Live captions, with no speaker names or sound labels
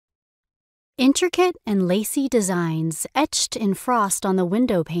Intricate and lacy designs etched in frost on the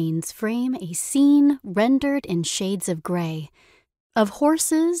window panes frame a scene rendered in shades of gray, of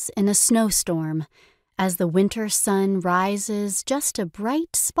horses in a snowstorm, as the winter sun rises just a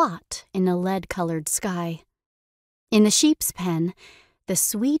bright spot in a lead-colored sky. In the sheep's pen, the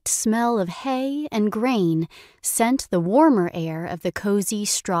sweet smell of hay and grain scent the warmer air of the cozy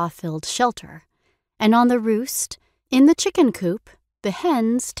straw-filled shelter, and on the roost, in the chicken coop, the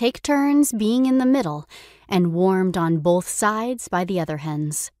hens take turns being in the middle and warmed on both sides by the other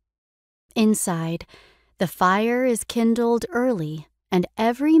hens. Inside, the fire is kindled early, and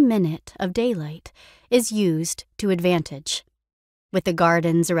every minute of daylight is used to advantage. With the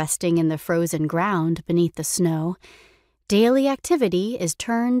gardens resting in the frozen ground beneath the snow, daily activity is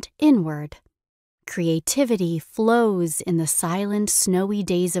turned inward. Creativity flows in the silent, snowy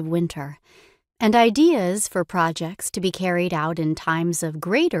days of winter, and ideas for projects to be carried out in times of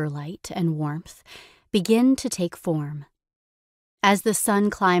greater light and warmth begin to take form. As the sun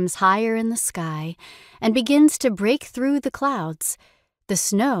climbs higher in the sky and begins to break through the clouds, the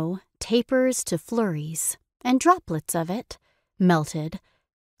snow tapers to flurries, and droplets of it, melted,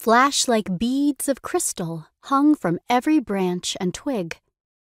 flash like beads of crystal hung from every branch and twig.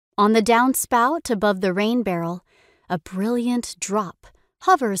 On the downspout above the rain barrel, a brilliant drop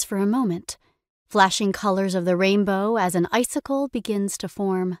hovers for a moment, flashing colors of the rainbow as an icicle begins to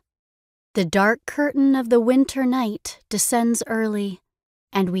form. The dark curtain of the winter night descends early,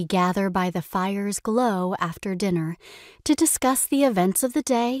 and we gather by the fire's glow after dinner to discuss the events of the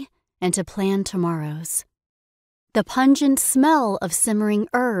day and to plan tomorrow's. The pungent smell of simmering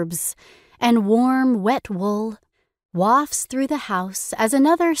herbs and warm, wet wool wafts through the house as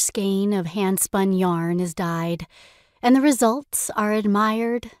another skein of hand-spun yarn is dyed, and the results are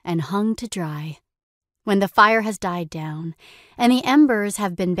admired and hung to dry. When the fire has died down and the embers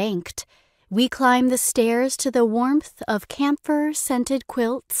have been banked, we climb the stairs to the warmth of camphor-scented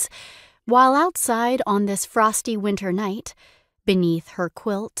quilts, while outside on this frosty winter night, beneath her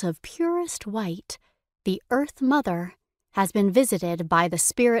quilt of purest white, the Earth Mother has been visited by the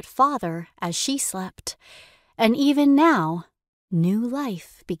Spirit Father as she slept, and even now, new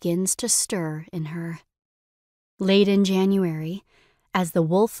life begins to stir in her. Late in January, as the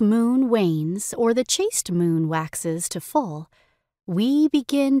wolf moon wanes or the chaste moon waxes to full, we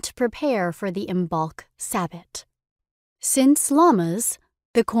begin to prepare for the Imbolc Sabbat. Since Lammas,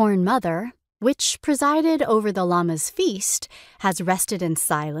 the Corn Mother, which presided over the Lammas feast, has rested in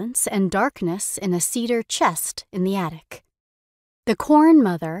silence and darkness in a cedar chest in the attic. The Corn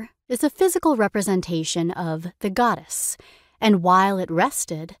Mother is a physical representation of the goddess, and while it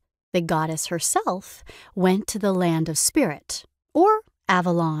rested, the goddess herself went to the land of spirit, or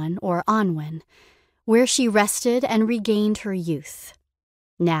Avalon or Anwen, where she rested and regained her youth.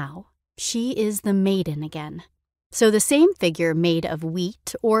 Now, she is the maiden again. So the same figure made of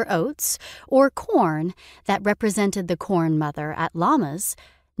wheat or oats or corn that represented the Corn Mother at Lammas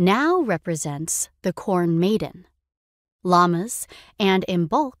now represents the Corn Maiden. Lammas and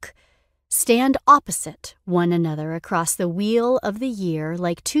Imbolc stand opposite one another across the wheel of the year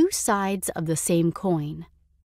like two sides of the same coin.